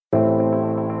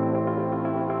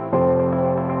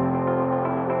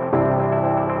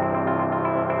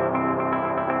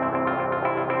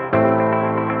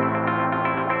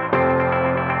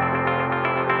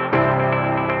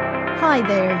Hi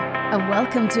there, and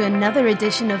welcome to another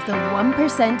edition of the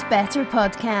 1% Better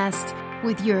podcast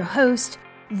with your host,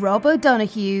 Rob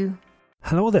O'Donoghue.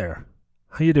 Hello there.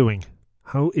 How you doing?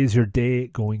 How is your day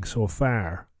going so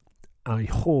far? I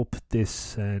hope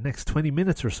this next 20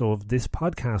 minutes or so of this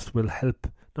podcast will help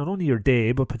not only your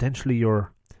day, but potentially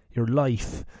your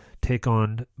life take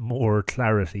on more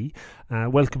clarity.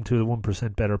 Welcome to the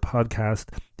 1% Better podcast.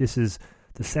 This is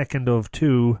the second of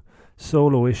two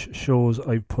solo-ish shows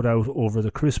I've put out over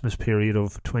the Christmas period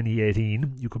of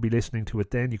 2018. You could be listening to it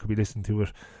then, you could be listening to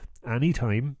it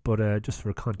anytime, but just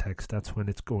for context, that's when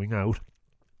it's going out.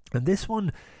 And this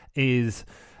one is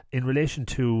in relation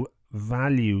to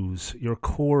values, your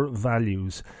core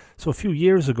values. So a few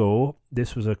years ago,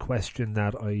 this was a question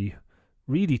that I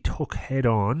really took head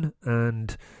on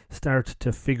and started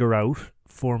to figure out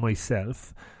for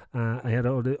myself. I had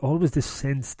always this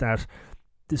sense that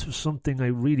this was something I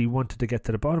really wanted to get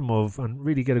to the bottom of and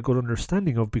really get a good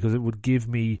understanding of, because it would give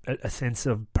me a sense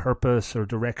of purpose or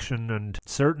direction, and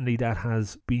certainly that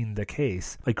has been the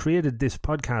case. I created this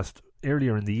podcast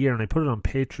earlier in the year and I put it on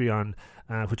Patreon,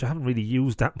 which I haven't really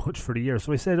used that much for the year.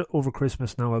 So I said over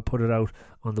Christmas now I'll put it out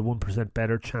on the 1%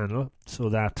 Better channel so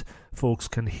that folks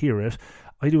can hear it.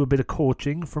 I do a bit of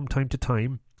coaching from time to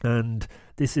time, and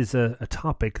this is a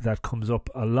topic that comes up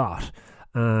a lot.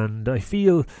 And I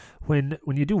feel when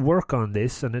you do work on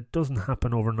this, and it doesn't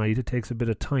happen overnight, it takes a bit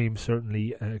of time,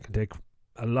 certainly it can take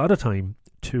a lot of time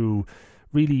to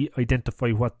really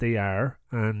identify what they are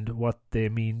and what they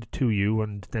mean to you,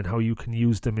 and then how you can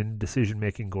use them in decision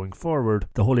making going forward.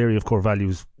 The whole area of core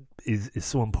values is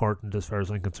so important as far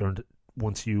as I'm concerned.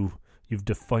 Once you've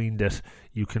defined it,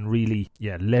 you can really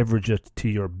leverage it to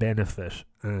your benefit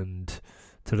and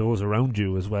to those around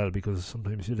you as well, because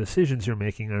sometimes the decisions you're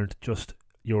making aren't just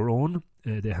your own,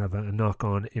 they have a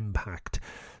knock-on impact.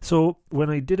 So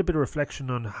when I did a bit of reflection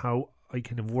on how I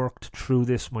kind of worked through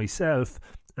this myself,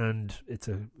 and it's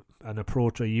an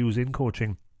approach I use in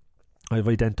coaching, I've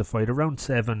identified around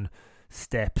 7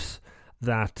 steps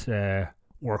that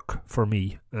work for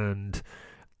me. And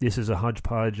this is a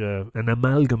hodgepodge, an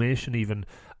amalgamation even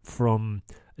from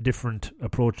different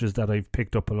approaches that I've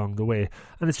picked up along the way.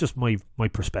 And it's just my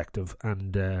perspective,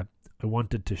 and I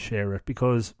wanted to share it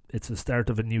because it's the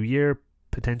start of a new year,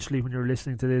 potentially, when you're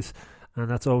listening to this. And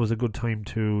that's always a good time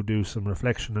to do some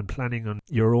reflection and planning on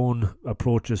your own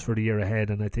approaches for the year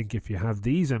ahead. And I think if you have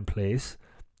these in place,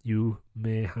 you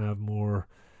may have more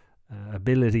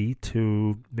ability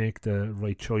to make the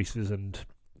right choices and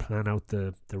plan out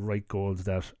the right goals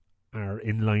that are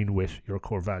in line with your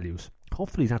core values.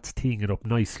 Hopefully that's teeing it up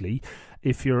nicely.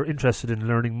 If you're interested in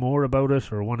learning more about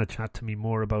it or want to chat to me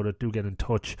more about it, do get in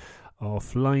touch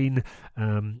offline.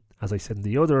 As I said in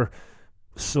the other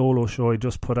solo show I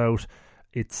just put out,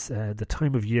 it's the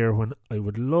time of year when I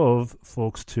would love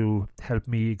folks to help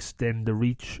me extend the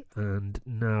reach. And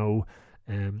now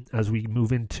as we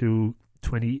move into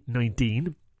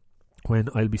 2019, when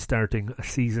I'll be starting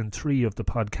season 3 of the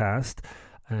podcast,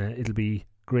 it'll be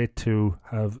great to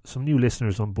have some new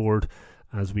listeners on board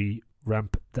as we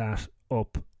ramp that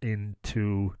up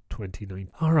into 2019.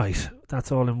 Alright,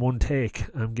 that's all in one take.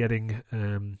 I'm getting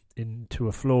into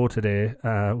a flow today,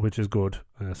 which is good.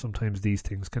 Sometimes these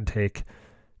things can take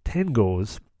 10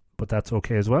 goes, but that's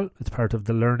okay as well. It's part of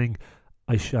the learning.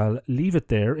 I shall leave it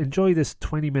there. Enjoy this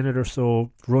 20-minute or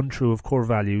so run through of core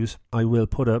values. I will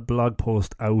put a blog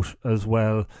post out as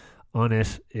well on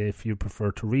it if you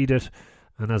prefer to read it.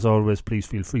 And as always, please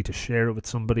feel free to share it with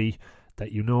somebody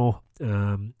that you know,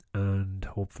 and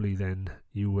hopefully then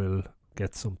you will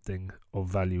get something of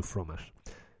value from it.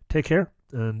 Take care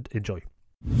and enjoy.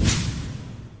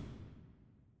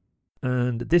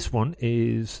 And this one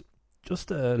is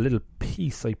just a little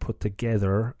piece I put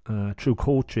together through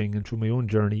coaching and through my own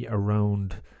journey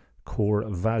around core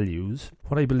values.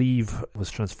 What I believe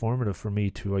was transformative for me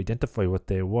to identify what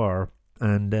they were.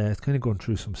 And it's kind of going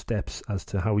through some steps as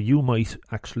to how you might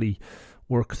actually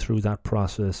work through that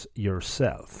process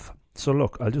yourself. So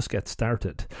look, I'll just get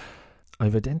started.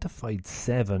 I've identified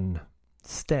 7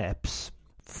 steps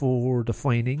for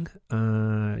defining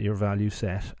your value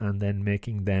set and then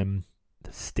making them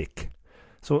stick.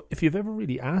 So if you've ever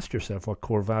really asked yourself what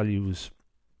core values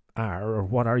are, or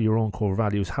what are your own core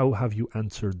values, how have you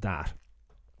answered that?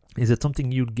 Is it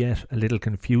something you'd get a little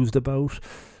confused about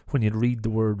when you'd read the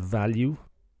word value?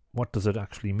 What does it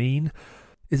actually mean?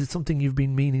 Is it something you've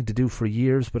been meaning to do for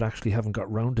years but actually haven't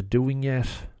got round to doing yet?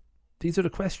 These are the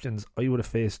questions I would have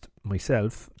faced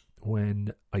myself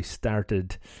when I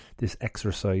started this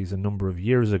exercise a number of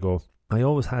years ago. I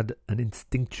always had an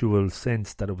instinctual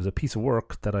sense that it was a piece of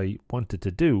work that I wanted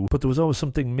to do, but there was always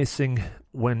something missing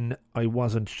when I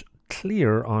wasn't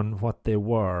clear on what they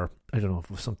were. I don't know if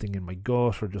it was something in my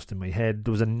gut or just in my head.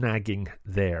 There was a nagging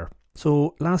there.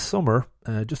 So last summer,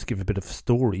 just to give a bit of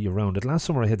story around it, last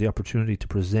summer I had the opportunity to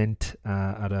present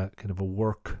at a kind of a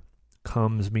work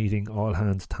comms meeting, all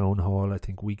hands town hall, I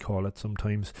think we call it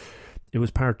sometimes. It was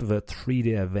part of a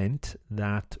 3-day event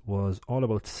that was all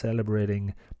about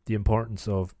celebrating the importance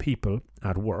of people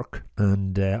at work.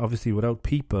 And obviously without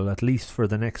people, at least for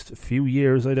the next few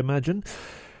years, I'd imagine,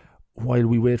 while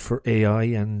we wait for AI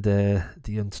and the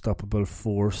unstoppable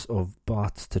force of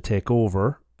bots to take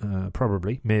over,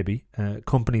 probably, maybe,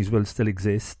 companies will still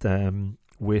exist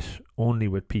only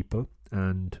with people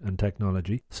and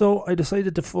technology. So I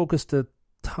decided to focus the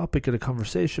topic of the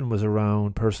conversation was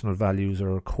around personal values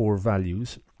or core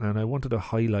values, and I wanted to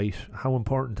highlight how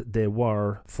important they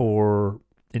were for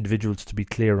individuals to be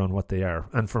clear on what they are,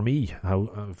 and for me, how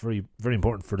very, very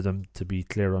important for them to be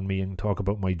clear on me and talk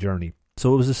about my journey.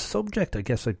 So it was a subject I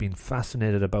guess I'd been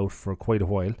fascinated about for quite a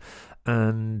while,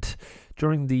 and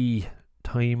during the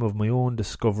time of my own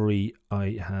discovery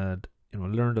I had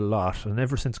learned a lot, and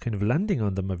ever since kind of landing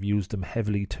on them I've used them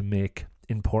heavily to make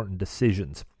important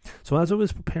decisions. So as I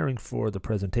was preparing for the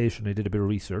presentation, I did a bit of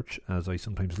research, as I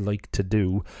sometimes like to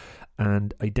do,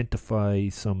 and identify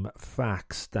some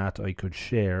facts that I could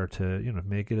share to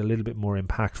make it a little bit more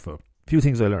impactful. Few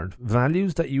things I learned.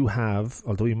 Values that you have,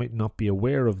 although you might not be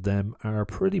aware of them, are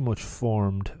pretty much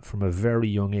formed from a very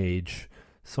young age.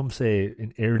 Some say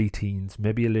in early teens,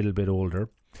 maybe a little bit older.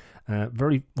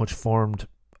 Very much formed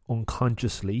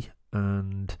unconsciously,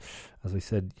 and as I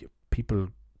said, people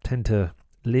tend to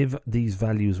live these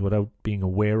values without being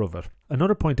aware of it.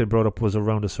 Another point I brought up was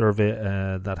around a survey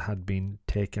that had been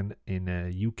taken in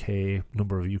a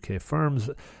number of UK firms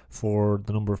for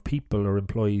the number of people or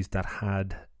employees that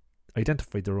had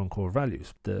identified their own core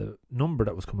values. The number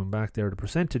that was coming back there, the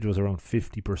percentage was around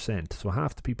 50%. So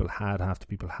half the people had, half the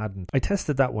people hadn't. I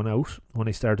tested that one out when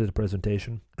I started the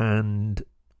presentation, and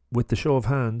with the show of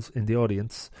hands in the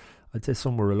audience, I'd say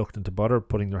some were reluctant to bother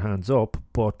putting their hands up,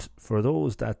 but for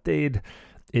those that did,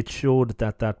 it showed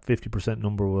that 50%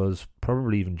 number was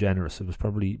probably even generous. It was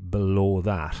probably below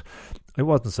that. I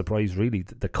wasn't surprised really.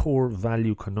 The core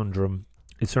value conundrum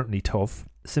is certainly tough.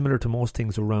 Similar to most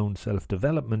things around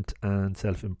self-development and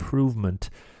self-improvement,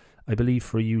 I believe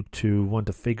for you to want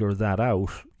to figure that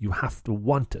out, you have to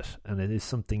want it, and it is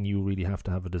something you really have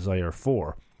to have a desire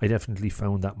for. I definitely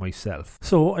found that myself.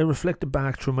 So I reflected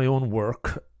back through my own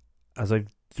work, as I've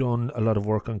done a lot of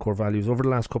work on core values over the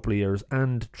last couple of years,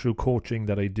 and through coaching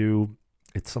that I do.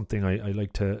 It's something I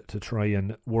like to try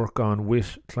and work on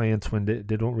with clients when they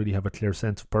don't really have a clear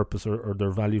sense of purpose or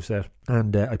their value set.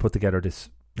 And I put together this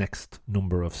next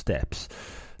number of steps.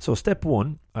 So step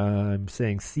 1, I'm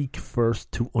saying seek first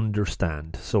to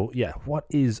understand. So yeah, what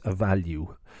is a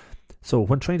value? So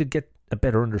when trying to get a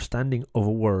better understanding of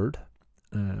a word,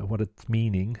 what its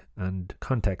meaning and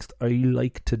context, I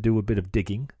like to do a bit of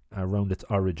digging around its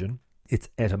origin. Its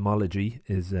etymology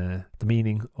is the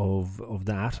meaning of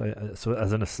that. So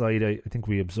as an aside, I think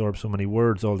we absorb so many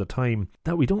words all the time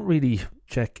that we don't really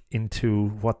check into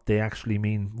what they actually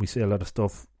mean. We say a lot of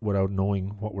stuff without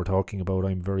knowing what we're talking about.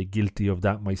 I'm very guilty of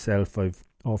that myself. I've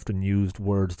often used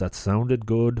words that sounded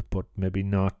good, but maybe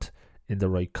not in the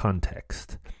right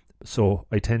context. So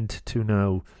I tend to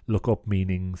now look up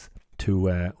meanings to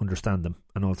understand them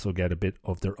and also get a bit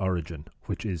of their origin,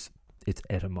 which is its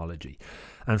etymology.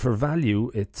 And for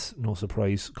value, it's no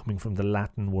surprise coming from the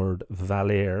Latin word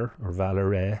valere or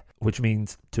valere, which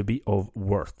means to be of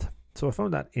worth. So I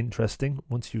found that interesting.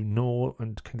 Once you know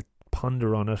and kind of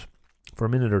ponder on it for a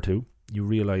minute or two, you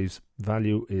realize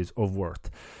value is of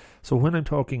worth. So when I'm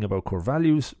talking about core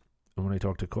values, and when I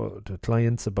talk to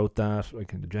clients about that, I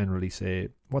can generally say,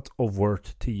 what's of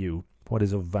worth to you? What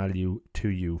is of value to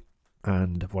you?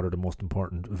 And what are the most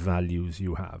important values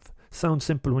you have? Sounds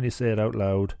simple when you say it out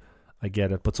loud, I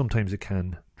get it, but sometimes it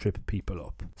can trip people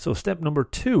up. So step number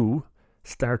 2,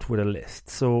 start with a list.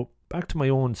 So back to my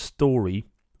own story.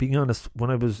 Being honest,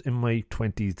 when I was in my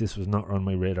 20s, this was not on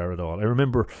my radar at all. I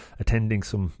remember attending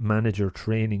some manager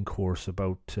training course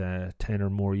about 10 or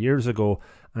more years ago,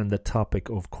 and the topic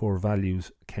of core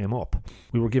values came up.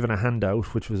 We were given a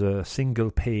handout, which was a single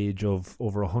page of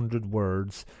over 100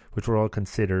 words, which were all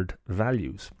considered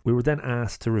values. We were then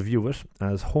asked to review it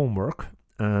as homework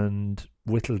and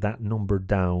whittle that number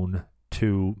down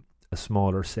to a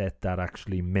smaller set that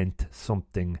actually meant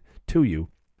something to you.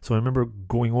 So I remember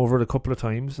going over it a couple of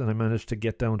times and I managed to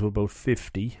get down to about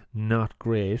 50. Not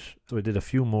great. So I did a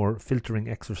few more filtering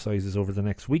exercises over the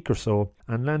next week or so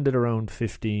and landed around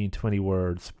 15, 20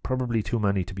 words. Probably too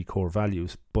many to be core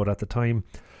values. But at the time,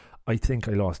 I think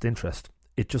I lost interest.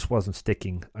 it just wasn't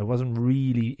sticking. I wasn't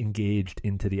really engaged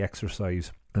into the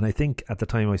exercise. And I think at the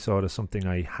time I saw it as something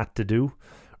I had to do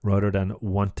rather than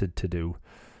wanted to do.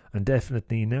 And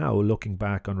definitely now, looking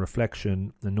back on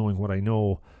reflection and knowing what I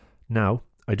know now,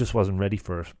 I just wasn't ready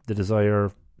for it. The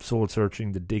desire, soul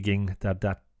searching, the digging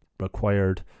that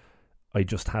required, I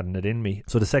just hadn't it in me.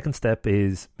 So the second step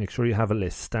is make sure you have a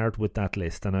list. Start with that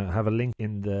list. And I have a link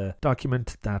in the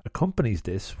document that accompanies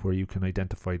this where you can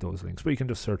identify those links. But you can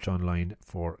just search online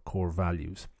for core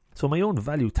values. So my own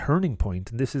value turning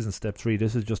point, and this isn't step 3,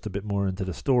 this is just a bit more into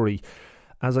the story.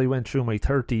 As I went through my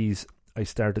 30s, I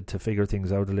started to figure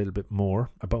things out a little bit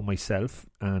more about myself,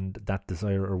 and that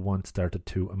desire or want started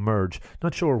to emerge.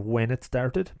 Not sure when it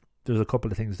started. There's a couple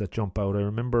of things that jump out. I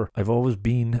remember I've always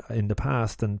been in the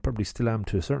past, and probably still am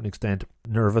to a certain extent,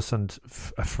 nervous and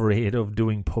afraid of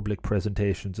doing public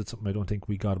presentations. It's something I don't think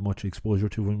we got much exposure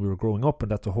to when we were growing up,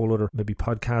 and that's a whole other maybe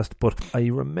podcast. But I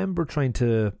remember trying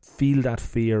to feel that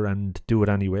fear and do it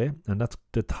anyway, and that's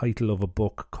the title of a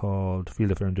book called Feel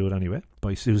the Fear and Do It Anyway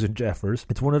by Susan Jeffers.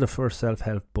 It's one of the first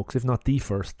self-help books, if not the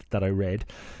first, that I read.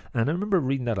 And I remember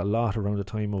reading that a lot around the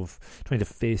time of trying to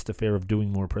face the fear of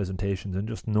doing more presentations and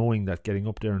just knowing that getting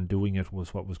up there and doing it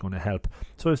was what was going to help.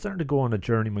 So I was starting to go on a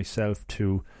journey myself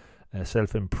to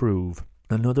self-improve.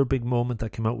 Another big moment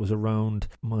that came out was around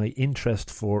my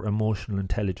interest for emotional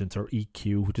intelligence, or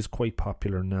EQ, which is quite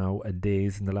popular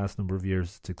nowadays. In the last number of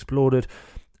years, it's exploded.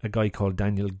 A guy called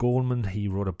Daniel Goleman, he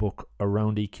wrote a book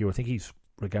around EQ. I think he's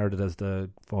regarded as the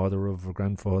father of or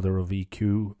grandfather of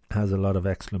EQ, has a lot of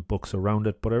excellent books around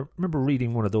it. But I remember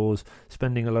reading one of those,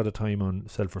 spending a lot of time on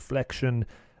self-reflection,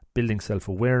 building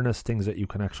self-awareness, things that you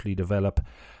can actually develop.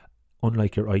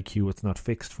 Unlike your IQ, it's not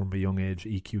fixed from a young age.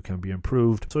 EQ can be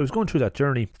improved. So I was going through that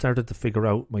journey, started to figure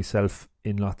out myself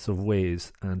in lots of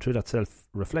ways. And through that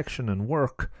self-reflection and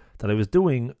work that I was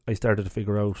doing, I started to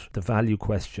figure out the value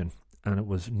question, and it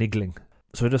was niggling.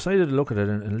 So I decided to look at it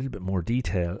in a little bit more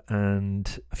detail. And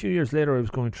a few years later, I was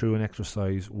going through an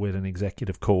exercise with an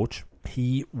executive coach.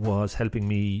 He was helping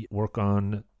me work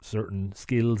on certain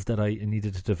skills that I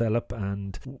needed to develop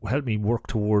and help me work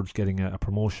towards getting a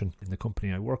promotion in the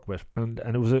company I work with. And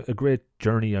it was a great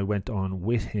journey I went on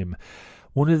with him.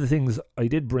 One of the things I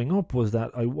did bring up was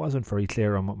that I wasn't very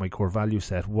clear on what my core value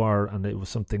set were, and it was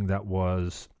something that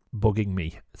was bugging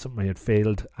me. It's something I had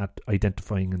failed at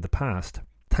identifying in the past.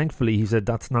 Thankfully, he said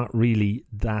that's not really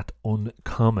that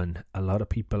uncommon. A lot of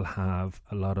people have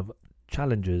a lot of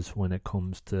challenges when it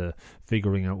comes to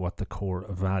figuring out what the core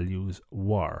values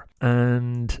were.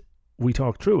 And we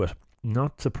talked through it.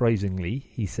 Not surprisingly,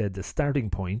 he said the starting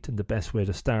point and the best way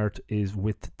to start is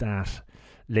with that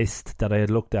list that I had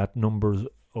looked at numbers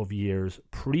of years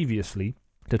previously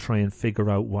to try and figure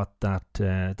out what that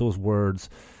those words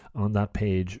on that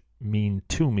page mean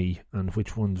to me and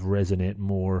which ones resonate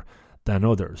more than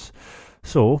others.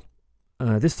 So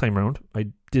this time around I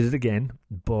did it again,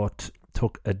 but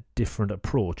took a different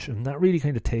approach, and that really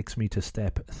kind of takes me to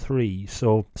step 3.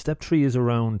 So step 3 is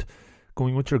around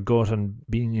going with your gut and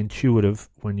being intuitive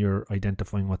when you're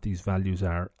identifying what these values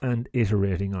are and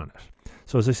iterating on it.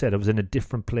 So as I said, I was in a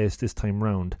different place this time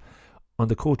round. On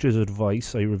the coach's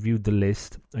advice, I reviewed the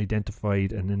list,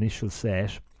 identified an initial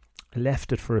set,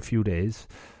 left it for a few days,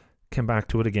 came back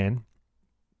to it again,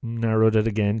 narrowed it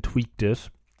again, tweaked it,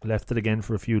 left it again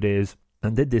for a few days,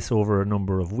 and did this over a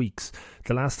number of weeks.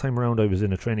 The last time around I was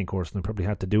in a training course and I probably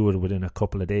had to do it within a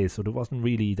couple of days, so there wasn't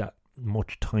really that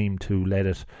much time to let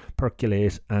it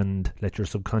percolate and let your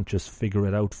subconscious figure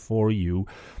it out for you.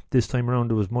 This time around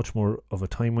there was much more of a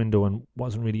time window and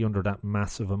wasn't really under that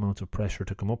massive amount of pressure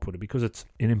to come up with it, because it's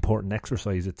an important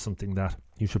exercise. It's something that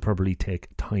you should probably take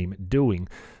time doing.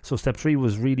 So step 3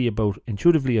 was really about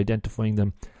intuitively identifying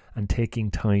them and taking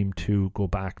time to go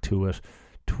back to it,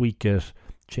 tweak it,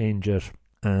 change it,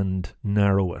 and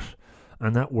narrow it.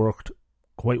 And that worked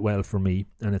quite well for me,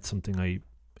 and it's something I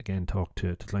again talk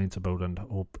to clients about and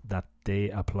hope that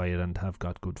they apply it and have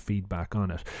got good feedback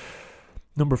on it.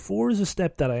 Number 4 is a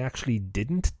step that I actually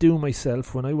didn't do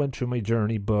myself when I went through my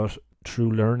journey, but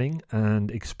through learning and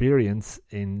experience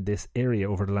in this area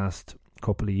over the last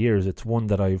couple of years, it's one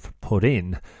that I've put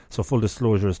in. So full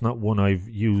disclosure, it's not one I've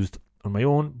used on my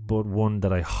own, but one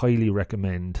that I highly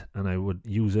recommend, and I would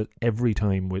use it every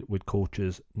time with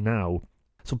coaches now.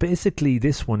 So basically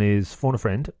this one is phone a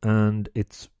friend, and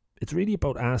it's really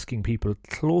about asking people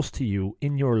close to you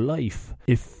in your life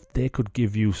if they could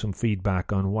give you some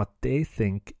feedback on what they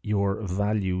think your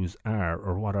values are,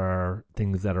 or what are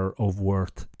things that are of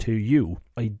worth to you.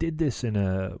 I did this in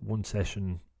a one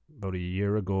session about a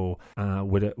year ago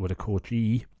with a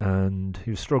coachee, and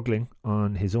he was struggling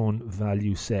on his own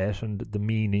value set and the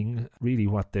meaning, really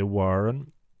what they were.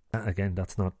 And again,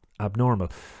 that's not abnormal.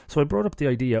 So I brought up the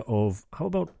idea of, how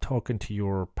about talking to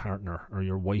your partner or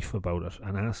your wife about it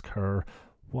and ask her,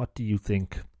 what do you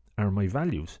think are my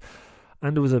values?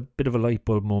 And there was a bit of a light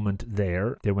bulb moment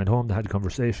there. They went home, they had a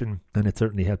conversation, and it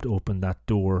certainly helped open that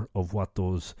door of what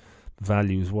those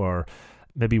values were.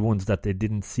 Maybe ones that they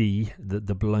didn't see,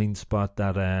 the blind spot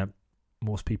that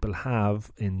most people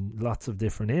have in lots of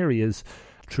different areas.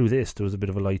 Through this, there was a bit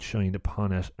of a light shined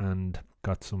upon it, and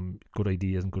got some good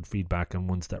ideas and good feedback, and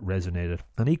ones that resonated.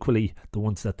 And equally, the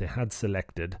ones that they had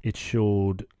selected, it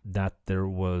showed that there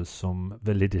was some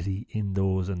validity in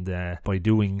those, and by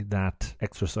doing that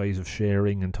exercise of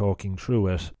sharing and talking through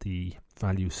it, the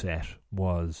value set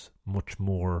was much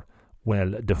more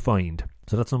well defined.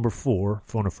 So that's number 4,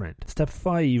 phone a friend. Step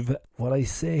 5, what I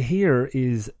say here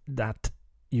is that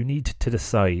you need to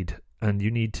decide, and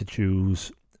you need to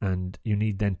choose, and you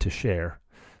need then to share.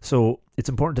 So it's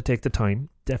important to take the time.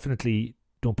 Definitely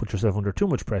don't put yourself under too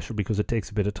much pressure, because it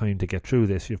takes a bit of time to get through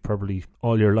this. You've probably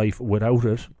all your life without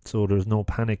it, so there's no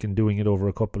panic in doing it over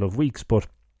a couple of weeks, but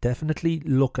definitely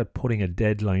look at putting a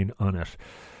deadline on it.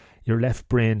 Your left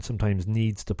brain sometimes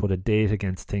needs to put a date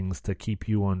against things to keep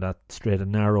you on that straight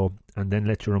and narrow, and then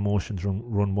let your emotions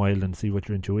run wild and see what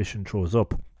your intuition throws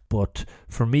up. But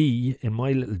for me, in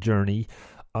my little journey,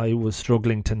 I was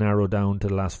struggling to narrow down to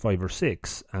the last 5 or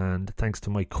 6, and thanks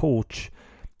to my coach,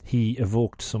 he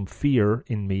evoked some fear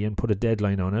in me and put a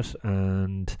deadline on it,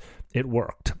 and it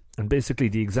worked. And basically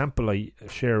the example I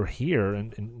share here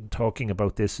in talking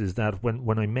about this is that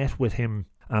when I met with him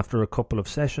after a couple of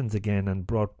sessions again and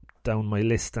brought down my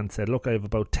list and said, look, I have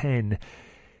about 10,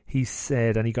 he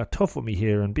said, and he got tough with me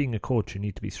here, and being a coach, you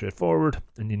need to be straightforward,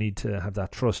 and you need to have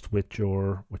that trust with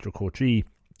your coachee.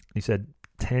 He said,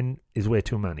 10 is way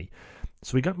too many.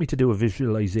 So he got me to do a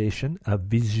visualization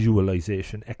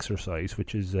exercise,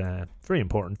 which is very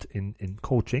important in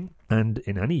coaching and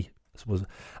in any, I suppose,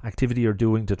 activity you're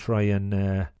doing to try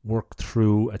and work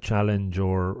through a challenge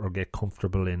or get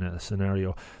comfortable in a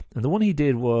scenario. And the one he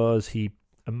did was he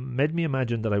made me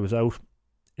imagine that I was out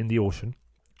in the ocean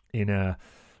in a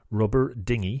rubber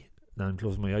dinghy. Now I'm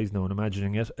closing my eyes now and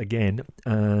imagining it again,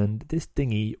 and this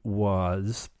dinghy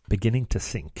was beginning to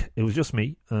sink. It was just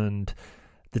me and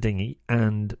the dinghy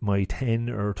and my 10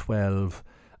 or 12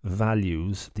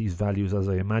 values. These values, as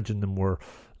I imagined them, were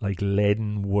like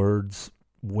leaden words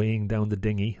weighing down the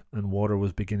dinghy, and water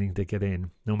was beginning to get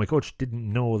in. Now my coach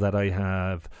didn't know that I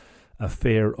have a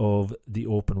fear of the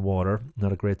open water.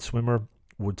 Not a great swimmer,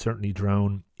 would certainly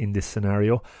drown in this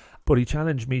scenario, but he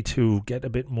challenged me to get a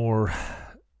bit more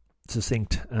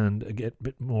succinct and get a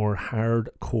bit more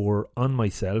hardcore on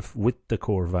myself with the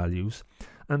core values.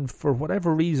 And for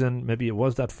whatever reason, maybe it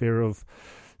was that fear of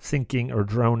sinking or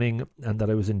drowning and that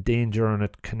I was in danger, and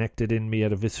it connected in me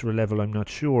at a visceral level, I'm not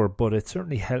sure, but it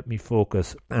certainly helped me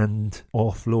focus and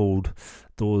offload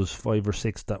those 5 or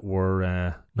 6 that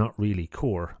were not really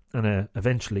core. And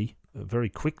eventually, very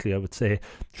quickly I would say,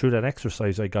 through that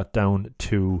exercise I got down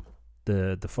to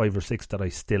the 5 or 6 that I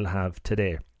still have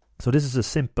today. So this is a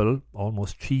simple,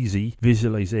 almost cheesy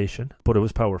visualization, but it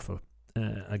was powerful.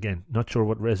 Again, not sure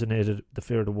what resonated, the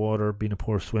fear of the water, being a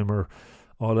poor swimmer,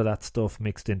 all of that stuff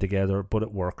mixed in together, but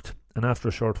it worked. And after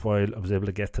a short while, I was able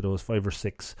to get to those 5 or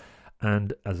 6.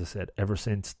 And as I said, ever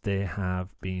since, they have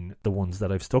been the ones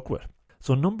that I've stuck with.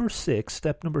 So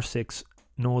step number 6,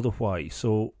 know the why.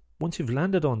 So once you've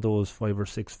landed on those 5 or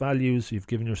 6 values, you've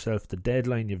given yourself the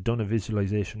deadline, you've done a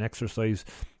visualization exercise,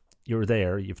 you're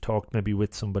there, you've talked maybe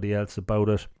with somebody else about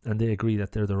it, and they agree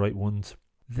that they're the right ones.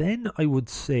 Then I would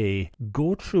say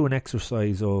go through an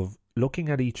exercise of looking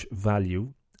at each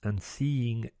value and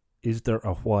seeing, is there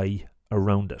a why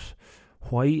around it?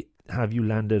 Why have you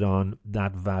landed on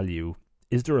that value?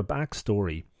 Is there a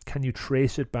backstory? Can you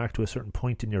trace it back to a certain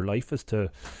point in your life as to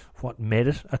what made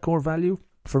it a core value?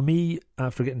 For me,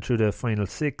 after getting through the final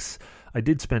 6, I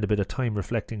did spend a bit of time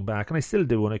reflecting back, and I still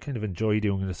do, and I kind of enjoy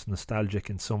doing it. It's nostalgic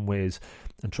in some ways,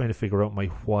 and trying to figure out my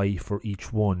why for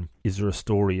each one. Is there a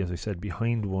story, as I said,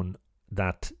 behind one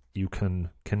that you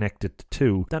can connect it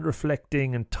to? That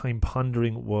reflecting and time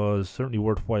pondering was certainly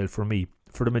worthwhile for me.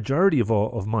 For the majority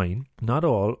of mine, not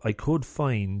all, I could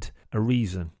find a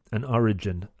reason, an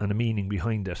origin, and a meaning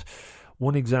behind it.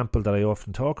 One example that I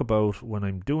often talk about when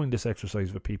I'm doing this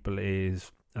exercise with people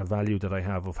is a value that I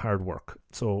have of hard work.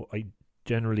 So I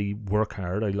generally work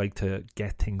hard. I like to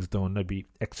get things done. I'd be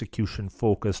execution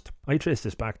focused. I trace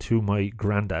this back to my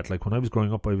granddad. Like when I was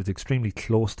growing up, I was extremely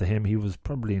close to him. He was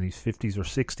probably in his 50s or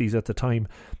 60s at the time.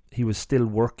 He was still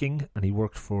working, and he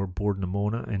worked for Bord na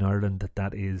Móna in Ireland.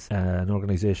 That is an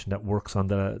organisation that works on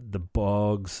the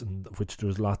bogs, and which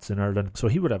there's lots in Ireland. So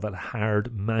he would have a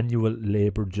hard manual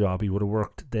labour job. He would have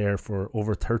worked there for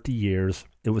over 30 years.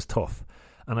 It was tough.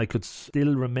 And I could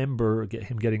still remember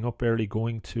him getting up early,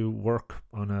 going to work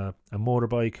on a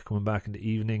motorbike, coming back in the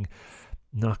evening,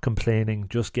 not complaining,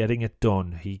 just getting it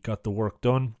done. He got the work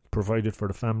done, provided for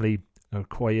the family. A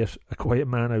quiet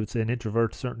man, I would say, an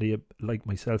introvert, certainly like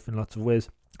myself in lots of ways,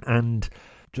 and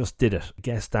just did it. I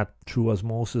guess that through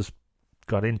osmosis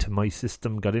got into my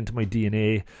system, got into my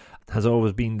DNA, has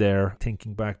always been there.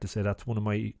 Thinking back to say that's one of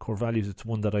my core values. It's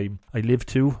one that I live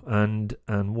to, and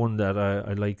one that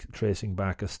I like tracing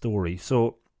back a story.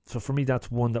 So for me, that's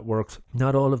one that works.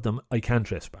 Not all of them I can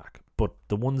trace back, but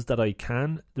the ones that I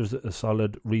can, there's a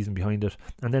solid reason behind it.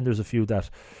 And then there's a few that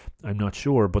I'm not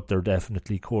sure, but they're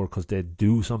definitely core because they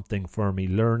do something for me.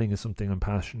 Learning is something I'm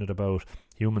passionate about.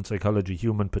 Human psychology,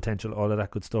 human potential, all of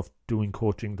that good stuff. Doing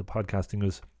coaching, the podcasting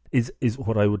is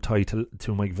what I would title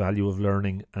to my value of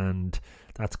learning, and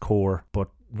that's core, but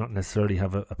not necessarily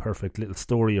have a perfect little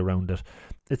story around it.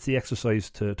 It's the exercise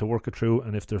to work it through,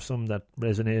 and if there's some that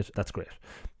resonate, that's great.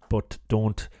 But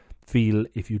don't feel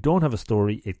if you don't have a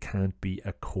story, it can't be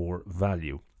a core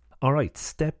value. Alright,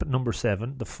 step number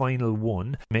 7, the final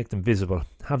one, make them visible.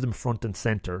 Have them front and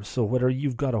centre. So whether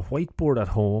you've got a whiteboard at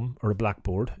home or a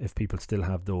blackboard, if people still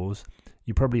have those,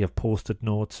 you probably have post-it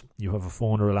notes, you have a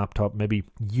phone or a laptop, maybe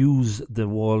use the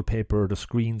wallpaper, the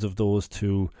screens of those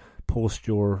to post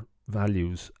your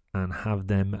values and have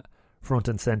them front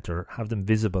and centre, have them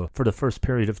visible. For the first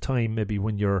period of time, maybe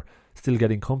when you're still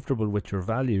getting comfortable with your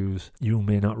values, you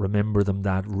may not remember them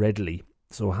that readily.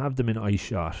 So have them in eye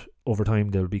shot. Over time,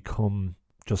 they'll become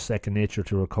just second nature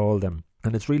to recall them.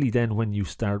 And it's really then when you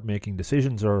start making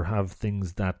decisions or have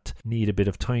things that need a bit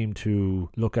of time to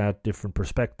look at different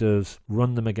perspectives,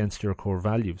 run them against your core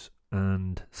values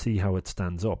and see how it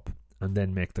stands up, and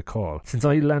then make the call. Since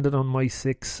I landed on my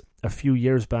 6 a few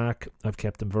years back, I've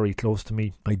kept them very close to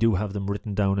me. I do have them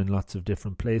written down in lots of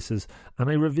different places, and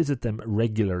I revisit them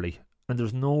regularly. And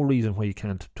there's no reason why you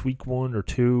can't tweak 1 or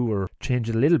 2 or change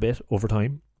it a little bit over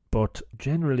time. But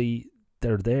generally,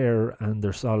 they're there and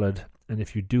they're solid. And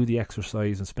if you do the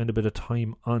exercise and spend a bit of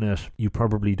time on it, you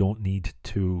probably don't need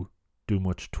to do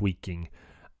much tweaking.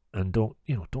 And don't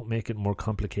make it more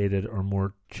complicated or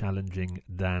more challenging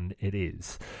than it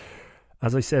is.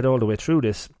 As I said all the way through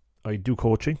this, I do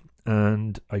coaching,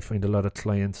 and I find a lot of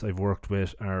clients I've worked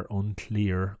with are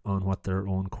unclear on what their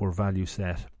own core value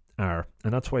set are,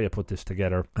 and that's why I put this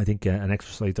together. I think an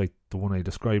exercise like the one I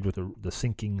described with the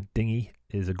sinking dinghy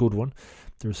is a good one.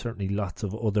 There's certainly lots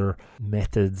of other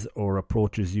methods or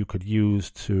approaches you could use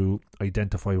to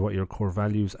identify what your core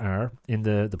values are. In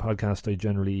the podcast, I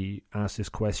generally ask this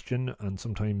question, and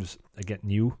sometimes I get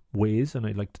new ways, and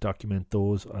I'd like to document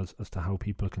those as to how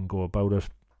people can go about it.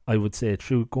 I would say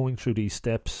going through these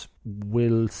steps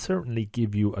will certainly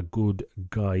give you a good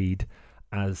guide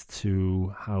as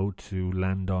to how to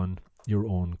land on your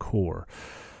own core.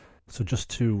 So just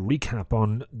to recap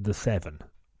on the 7.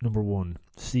 Number 1,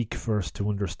 seek first to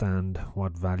understand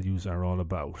what values are all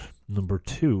about. Number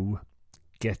 2,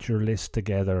 get your list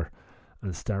together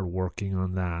and start working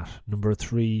on that. Number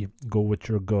 3, go with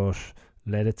your gut,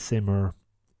 let it simmer,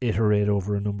 iterate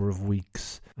over a number of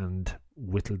weeks and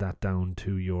whittle that down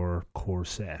to your core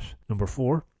set. Number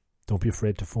 4, don't be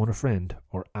afraid to phone a friend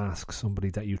or ask somebody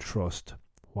that you trust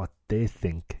what they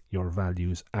think your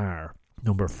values are.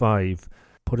 Number 5,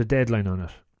 put a deadline on it.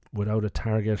 Without a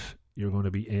target, you're going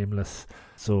to be aimless.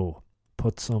 So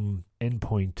put some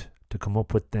endpoint to come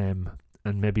up with them,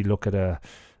 and maybe look at a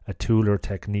tool or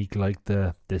technique like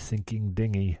the sinking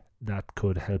dinghy that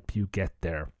could help you get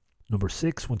there. Number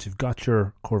 6, once you've got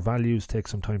your core values, take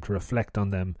some time to reflect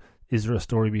on them. Is there a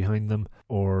story behind them,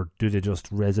 or do they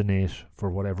just resonate for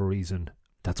whatever reason?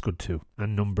 That's good too.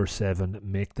 And number 7,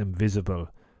 make them visible.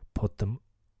 Put them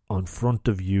on front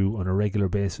of you on a regular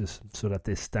basis so that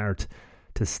they start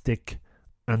to stick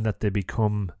and that they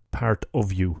become part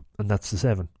of you. And that's the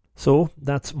 7. So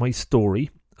that's my story.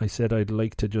 I said I'd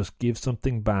like to just give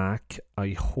something back. I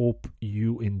hope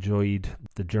you enjoyed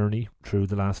the journey through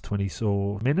the last 20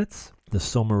 so minutes. The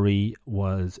summary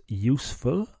was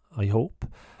useful, I hope,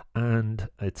 and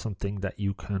it's something that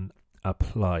you can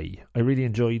apply. I really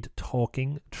enjoyed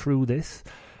talking through this.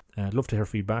 I'd love to hear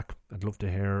feedback. I'd love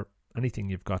to hear anything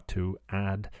you've got to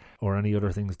add or any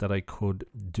other things that I could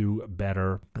do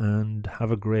better. And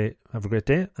have a great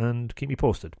day and keep me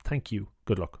posted. Thank you.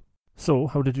 Good luck. So,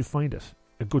 how did you find it?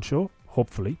 A good show?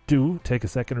 Hopefully. Do take a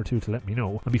second or two to let me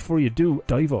know. And before you do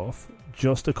dive off,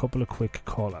 just a couple of quick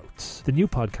call-outs. The new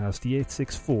podcast, the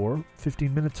 864,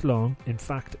 15 minutes long, in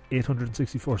fact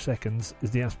 864 seconds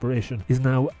is the aspiration, is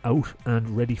now out and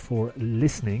ready for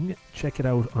listening. Check it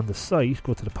out on the site.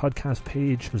 Go to the podcast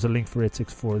page. There's a link for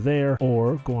 864 there,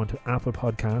 or go on to Apple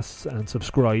Podcasts and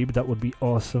subscribe. That would be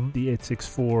awesome. The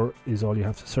 864 is all you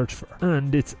have to search for.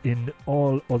 And it's in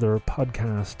all other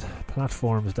podcast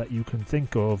platforms that you can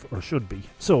think of or should be.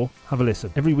 So, have a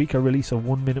listen. Every week I release a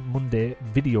 1 Minute Monday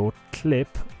video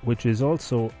clip, which is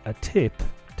also a tip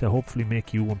to hopefully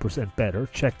make you 1% better.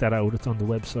 Check that out. It's on the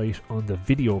website on the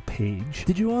video page.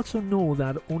 Did you also know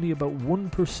that only about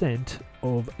 1%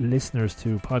 of listeners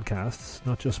to podcasts,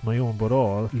 not just my own but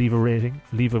all, leave a rating,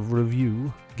 leave a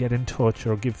review, get in touch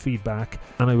or give feedback?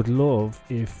 And I would love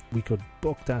if we could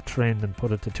buck that trend and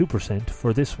put it to 2%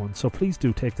 for this one. So please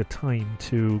do take the time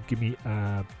to give me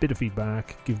a bit of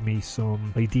feedback, give me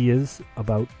some ideas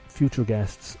about future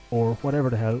guests or whatever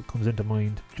the hell comes into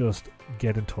mind. Just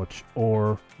get in touch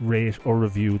or rate or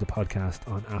review the podcast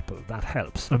on Apple. That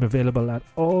helps. I'm available at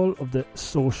all of the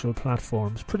social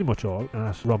platforms, pretty much all,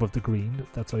 at Rob of the Green.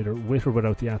 That's either with or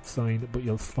without the @ sign, but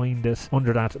you'll find it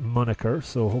under that moniker,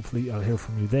 so hopefully I'll hear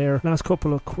from you there. Last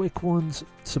couple of quick ones.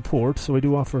 Support. So I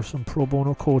do offer some pro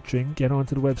bono coaching. Get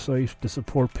onto the website, the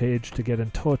support page, to get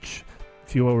in touch.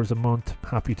 Few hours a month,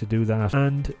 happy to do that.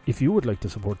 And if you would like to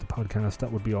support the podcast,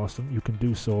 that would be awesome. You can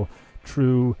do so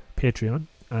through Patreon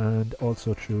and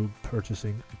also through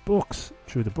purchasing books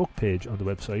through the book page on the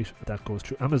website. That goes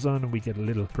through Amazon and we get a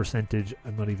little percentage.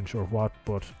 I'm not even sure what,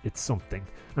 but it's something.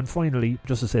 And finally,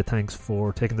 just to say thanks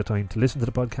for taking the time to listen to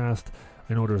the podcast.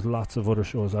 I know there's lots of other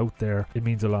shows out there. It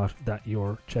means a lot that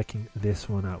you're checking this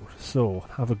one out. So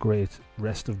have a great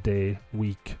rest of day,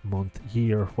 week, month,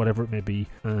 year, whatever it may be,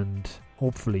 and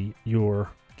hopefully you're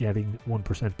getting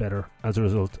 1% better as a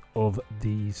result of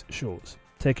these shows.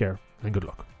 Take care and good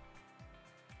luck.